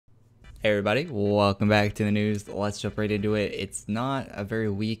Hey everybody, welcome back to the news. Let's jump right into it. It's not a very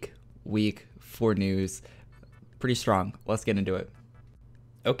weak week for news. Pretty strong. Let's get into it.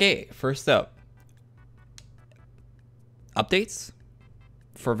 Okay, first up. Updates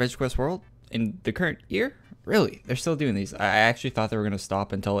for Adventure Quest World in the current year? Really? They're still doing these. I actually thought they were going to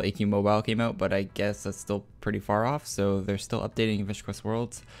stop until AQ Mobile came out, but I guess that's still pretty far off. So they're still updating Adventure Quest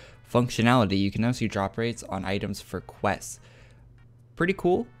World's functionality. You can now see drop rates on items for quests. Pretty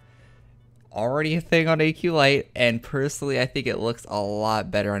cool. Already a thing on AQ Lite, and personally I think it looks a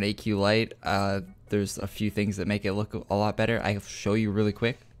lot better on AQ Lite. There's a few things that make it look a lot better. I'll show you really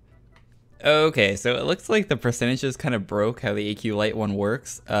quick. Okay, so it looks like the percentages kind of broke how the AQ Lite one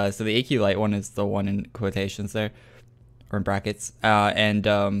works. So the AQ Lite one is the one in quotations there, or in brackets. Yeah,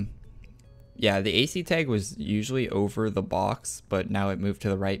 the AC tag was usually over the box, but now it moved to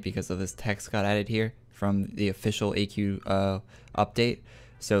the right because of this text got added here from the official AQ update.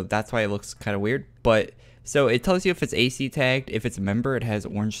 So that's why it looks kind of weird. But so it tells you if it's AC tagged, if it's a member, it has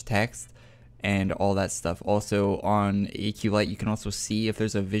orange text and all that stuff. Also on AQ Lite, you can also see if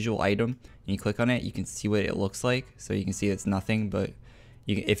there's a visual item and you click on it, you can see what it looks like. So you can see it's nothing, but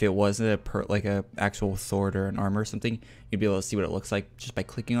if it wasn't like a actual sword or an armor or something, you'd be able to see what it looks like just by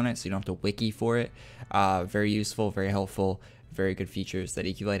clicking on it. So you don't have to wiki for it. Very useful, very helpful, very good features that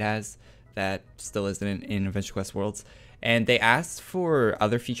AQ Lite has that still isn't in Adventure Quest Worlds. And they asked for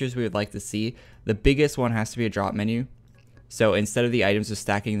other features we would like to see. The biggest one has to be a drop menu. So instead of the items just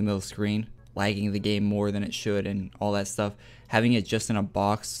stacking in the middle of the screen, lagging the game more than it should and all that stuff, having it just in a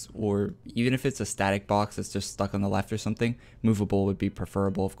box, or even if it's a static box that's just stuck on the left or something, movable would be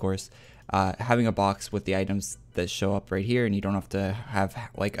preferable, of course. Having a box with the items that show up right here and you don't have to have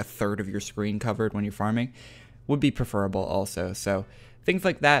like a third of your screen covered when you're farming would be preferable also. So things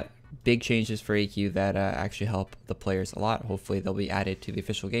like that. Big changes for AQ that actually help the players a lot. Hopefully they'll be added to the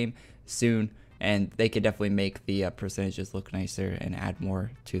official game soon, and they could definitely make the percentages look nicer and add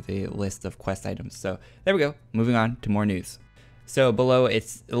more to the list of quest items. So there we go. Moving on to more news. So below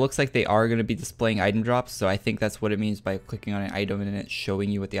it looks like they are going to be displaying item drops. So I think that's what it means by clicking on an item and it's showing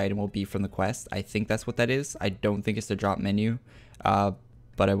you what the item will be from the quest. I think that's what that is. I don't think it's the drop menu, but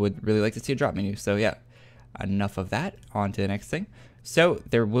I would really like to see a drop menu. So yeah, enough of that. On to the next thing. So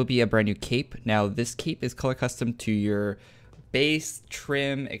there will be a brand new cape. Now this cape is color custom to your base,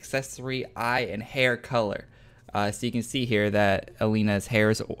 trim, accessory, eye, and hair color. So you can see here that Alina's hair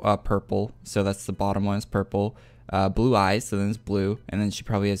is purple, so that's the bottom one is purple. Blue eyes, so then it's blue, and then she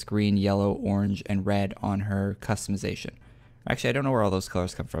probably has green, yellow, orange, and red on her customization. Actually, I don't know where all those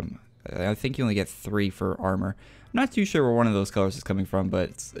colors come from. I think you only get 3 for armor. I'm not too sure where one of those colors is coming from, but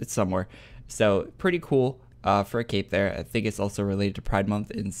it's somewhere. So pretty cool. For a cape there. I think it's also related to Pride Month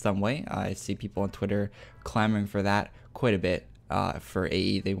in some way. I see people on Twitter clamoring for that quite a bit. For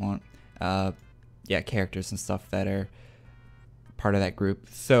AE, they want characters and stuff that are part of that group.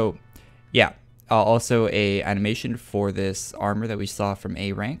 So yeah, also a animation for this armor that we saw from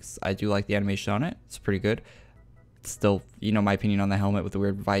Aranx. I do like the animation on it. It's pretty good. Still, you know my opinion on the helmet with the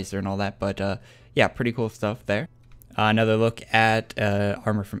weird visor and all that, but yeah, pretty cool stuff there. Another look at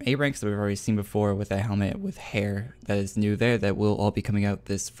armor from Aranx that we've already seen before with a helmet with hair that is new there that will all be coming out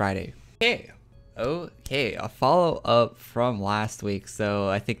this Friday. Okay, a follow-up from last week. So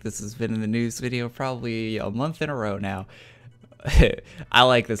I think this has been in the news video probably a month in a row now. I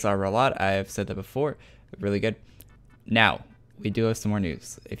like this armor a lot. I've said that before. Really good. Now, we do have some more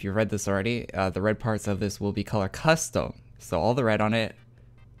news. If you read this already, the red parts of this will be color custom. So all the red on it,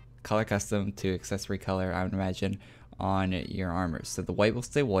 color custom to accessory color, I would imagine, on your armor. So the white will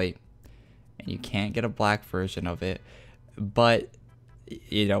stay white, and you can't get a black version of it, but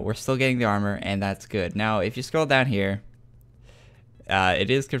you know we're still getting the armor, and that's good. Now if you scroll down here, it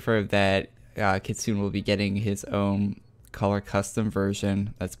is confirmed that Kitsune will be getting his own color custom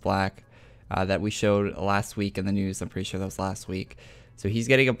version that's black, that we showed last week in the news. I'm pretty sure that was last week. So he's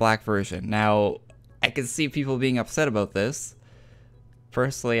getting a black version. Now I can see people being upset about this.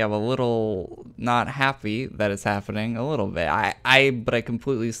 Personally, I'm a little not happy that it's happening, a little bit. But I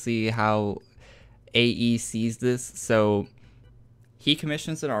completely see how AE sees this. So he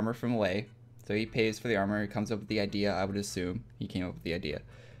commissions an armor from LAE. So he pays for the armor. He comes up with the idea, I would assume. He came up with the idea.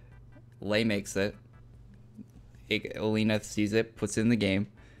 LAE makes it. Alina sees it, puts it in the game.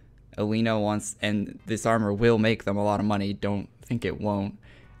 Alina wants, and this armor will make them a lot of money. Don't think it won't.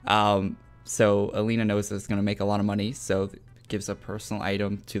 So Alina knows that it's going to make a lot of money. So gives a personal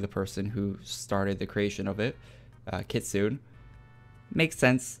item to the person who started the creation of it, Kitsune. Makes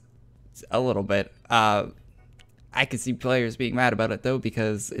sense a little bit. I could see players being mad about it though,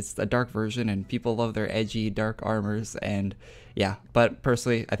 because it's a dark version and people love their edgy dark armors, and yeah, but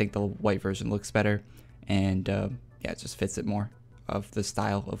personally I think the white version looks better, and yeah, it just fits it more of the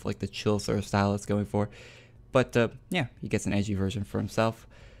style of like the chill sort of style it's going for. But yeah, he gets an edgy version for himself.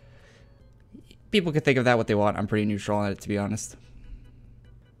 People can think of that what they want. I'm pretty neutral on it, to be honest.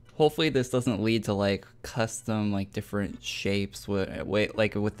 Hopefully this doesn't lead to like custom like different shapes with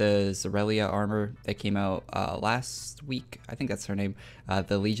like with the Zorelia armor that came out last week. I think that's her name,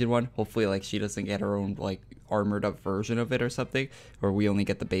 the Legion one. Hopefully like she doesn't get her own like armored up version of it or something, or we only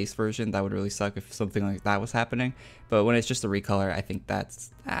get the base version. That would really suck if something like that was happening. But when it's just a recolor, I think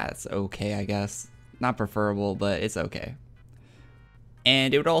that's okay, I guess. Not preferable, but it's okay.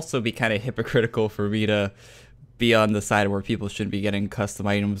 And it would also be kind of hypocritical for me to be on the side where people shouldn't be getting custom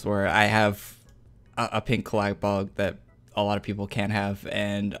items, where I have a pink collab bog that a lot of people can't have,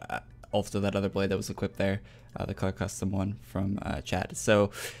 and also that other blade that was equipped there, the color custom one from chat. So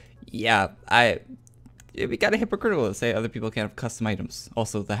yeah, it'd be kind of hypocritical to say other people can't have custom items.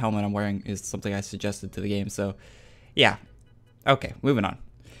 Also, the helmet I'm wearing is something I suggested to the game, so yeah. Okay, moving on.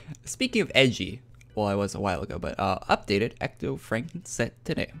 Speaking of edgy, well, I was a while ago, but updated EctoFranken set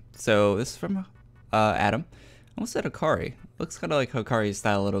today. So this is from Adam. Almost said Hikari. Looks kind of like Hikari's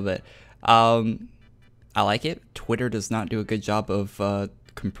style a little bit. I like it. Twitter does not do a good job of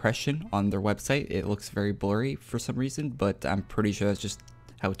compression on their website. It looks very blurry for some reason, but I'm pretty sure that's just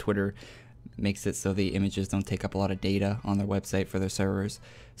how Twitter makes it so the images don't take up a lot of data on their website for their servers.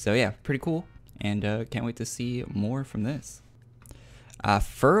 So yeah, pretty cool, and can't wait to see more from this.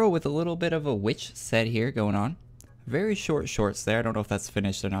 Furrow with a little bit of a witch set here going on. Very short shorts there. I don't know if that's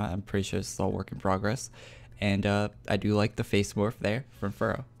finished or not. I'm pretty sure it's all work in progress. And I do like the face morph there from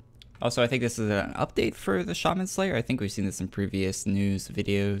Furrow. Also, I think this is an update for the ShamanSlayer. I think we've seen this in previous news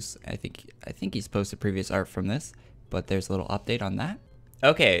videos. I think he's posted previous art from this, but there's a little update on that.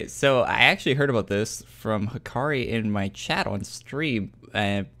 Okay, so I actually heard about this from Hikari in my chat on stream,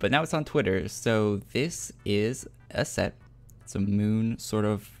 but now it's on Twitter. So this is a set. It's a moon sort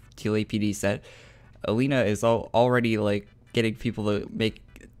of TLAPD set. Alina is already like getting people to make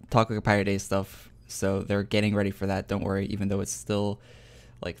Talk Like a Pirate Day stuff. So they're getting ready for that. Don't worry, even though it's still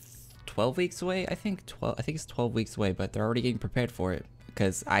like 12 weeks away. I think it's 12 weeks away, but they're already getting prepared for it,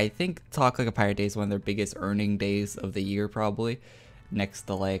 because I think Talk Like a Pirate Day is one of their biggest earning days of the year, probably next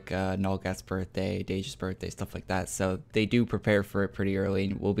to like Nulgat's birthday, Deja's birthday, stuff like that. So they do prepare for it pretty early,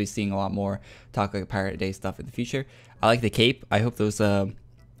 and we'll be seeing a lot more Talk Like a Pirate Day stuff in the future. I like the cape. I hope those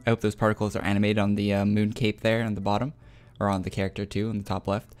particles are animated on the moon cape there on the bottom, or on the character too in the top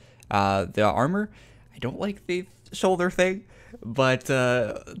left. The armor, I don't like the shoulder thing, but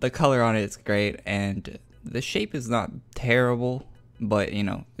the color on it is great, and the shape is not terrible, but you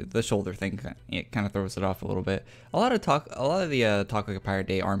know, the shoulder thing, it kind of throws it off a little bit. A lot of the Talk Like a Pirate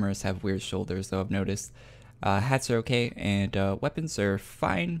Day armors have weird shoulders, though, I've noticed. Hats are okay, and weapons are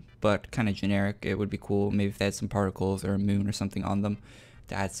fine, but kind of generic. It would be cool maybe if they had some particles or a moon or something on them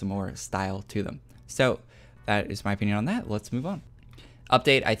to add some more style to them. So that is my opinion on that. Let's move on.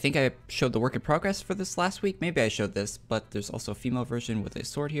 Update, I think I showed the work in progress for this last week. Maybe I showed this, but there's also a female version with a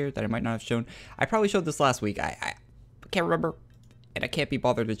sword here that I might not have shown. I probably showed this last week. I can't remember, and I can't be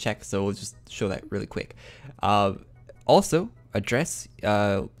bothered to check, so we'll just show that really quick. Also, a dress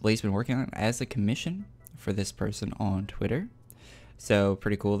Lae's been working on as a commission for this person on Twitter. So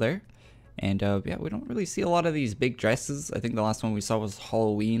pretty cool there. And yeah, we don't really see a lot of these big dresses. I think the last one we saw was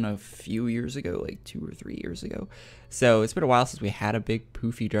Halloween a few years ago, like 2 or 3 years ago. So it's been a while since we had a big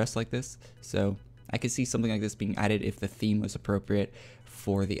poofy dress like this. So I could see something like this being added if the theme was appropriate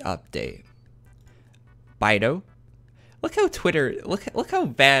for the update. Bido. Look how Twitter, look how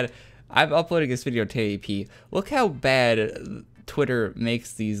bad, I'm uploading this video to AP. Look how bad Twitter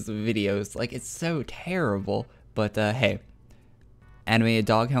makes these videos. Like, it's so terrible. But hey. Animated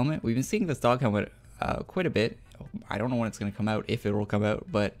dog helmet. We've been seeing this dog helmet quite a bit. I don't know when it's going to come out, if it will come out,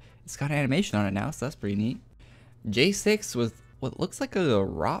 but it's got animation on it now, so that's pretty neat. J6 with what looks like a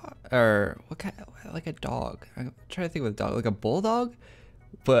raw, or what kind, like a dog. I'm trying to think of a dog, like a bulldog,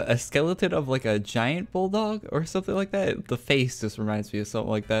 but a skeleton of like a giant bulldog or something like that. The face just reminds me of something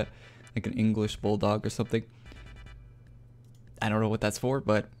like that, like an English bulldog or something. I don't know what that's for,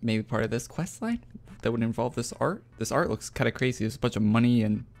 but maybe part of this quest line that would involve this art. This art looks kind of crazy. There's a bunch of money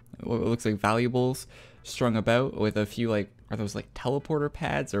and what looks like valuables strung about with a few, like, are those like teleporter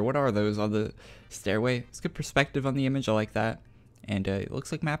pads or what are those on the stairway? It's good perspective on the image. I like that. And it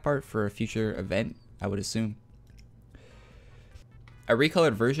looks like map art for a future event, I would assume. A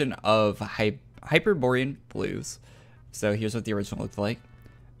recolored version of Hyperborean Blues. So here's what the original looked like.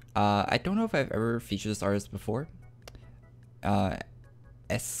 I don't know if I've ever featured this artist before,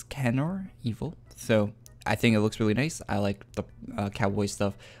 Escanor Evil. So I think it looks really nice. I like the cowboy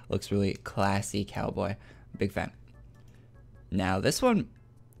stuff. Looks really classy cowboy. Big fan. Now this one,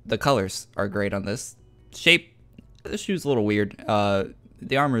 the colors are great on this. Shape, the shoe's a little weird.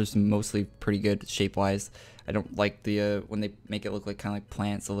 The armor is mostly pretty good shape-wise. I don't like the when they make it look like kind of like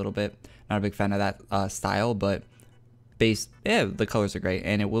plants a little bit. Not a big fan of that style, but base, yeah, the colors are great,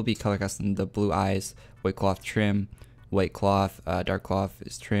 and it will be color custom. The blue eyes, white cloth trim, white cloth, dark cloth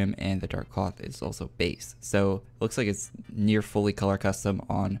is trim, and the dark cloth is also base. So looks like it's near fully color custom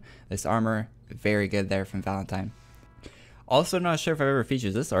on this armor. Very good there from Valentine. Also, not sure if I've ever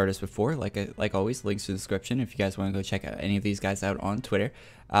featured this artist before. Like always, links to the description if you guys want to go check out any of these guys out on Twitter.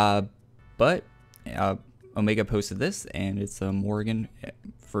 But Omega posted this, and it's a Morrigan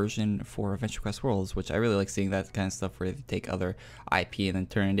version for Adventure Quest Worlds, which I really like seeing that kind of stuff where they take other IP and then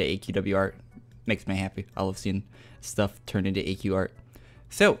turn into AQW art. Makes me happy. I love seeing stuff turned into AQ art.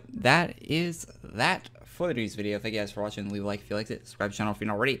 So that is that for today's video. Thank you guys for watching. Leave a like if you liked it. Subscribe to the channel if you're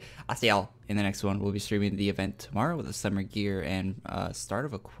not already. I'll see y'all in the next one. We'll be streaming the event tomorrow with the summer gear and start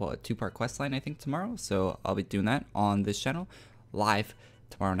of a two-part quest line, I think, tomorrow. So I'll be doing that on this channel live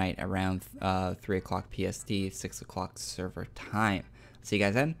tomorrow night around 3 o'clock PST, 6 o'clock server time. See you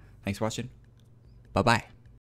guys then. Thanks for watching. Bye-bye.